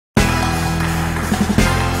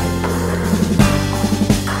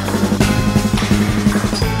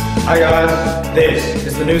Hi guys, this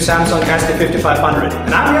is the new Samsung ST5500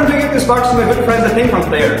 and I'm going to give this box to my good friend the Pingpong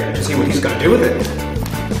player to see what he's going to do with it.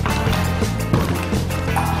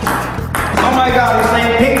 Oh my god, he's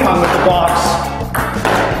playing ping pong with the box.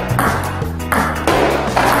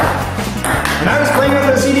 And I was playing with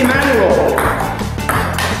the CD manual.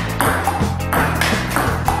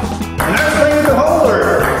 And I was playing with the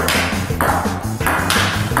holder.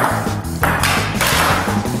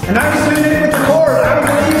 And I was doing it with the cord. I don't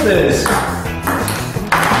believe this.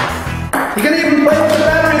 You can even play with the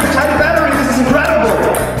battery, the tiny battery. This is incredible.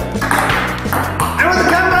 And with the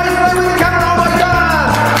camera, he's playing with the camera. Oh my god!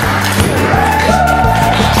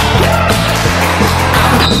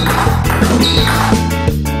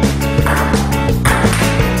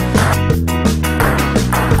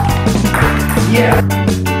 Yeah.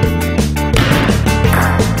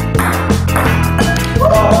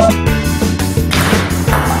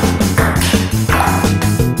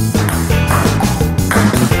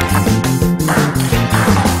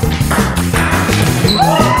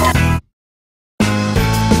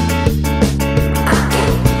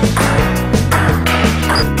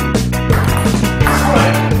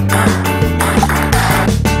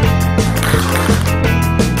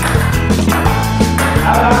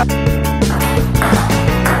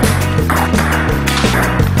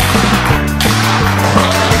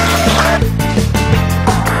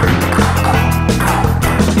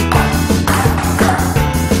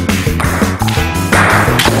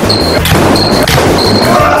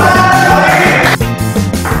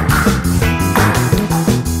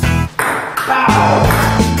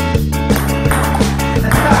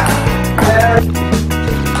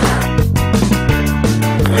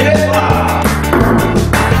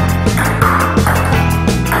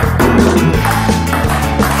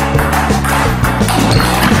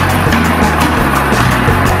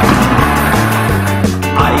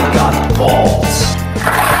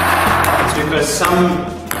 Some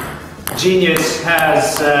genius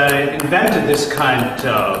has invented this kind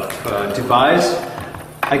of device.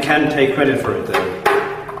 I can't take credit for it though.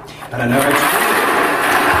 But I know how to do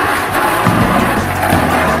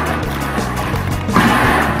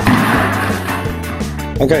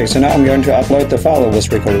it. Okay, so now I'm going to upload the file that was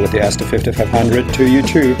recorded with the ST5500 to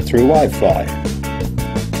YouTube through Wi-Fi.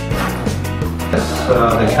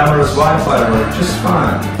 The camera's Wi-Fi works just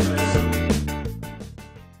fine.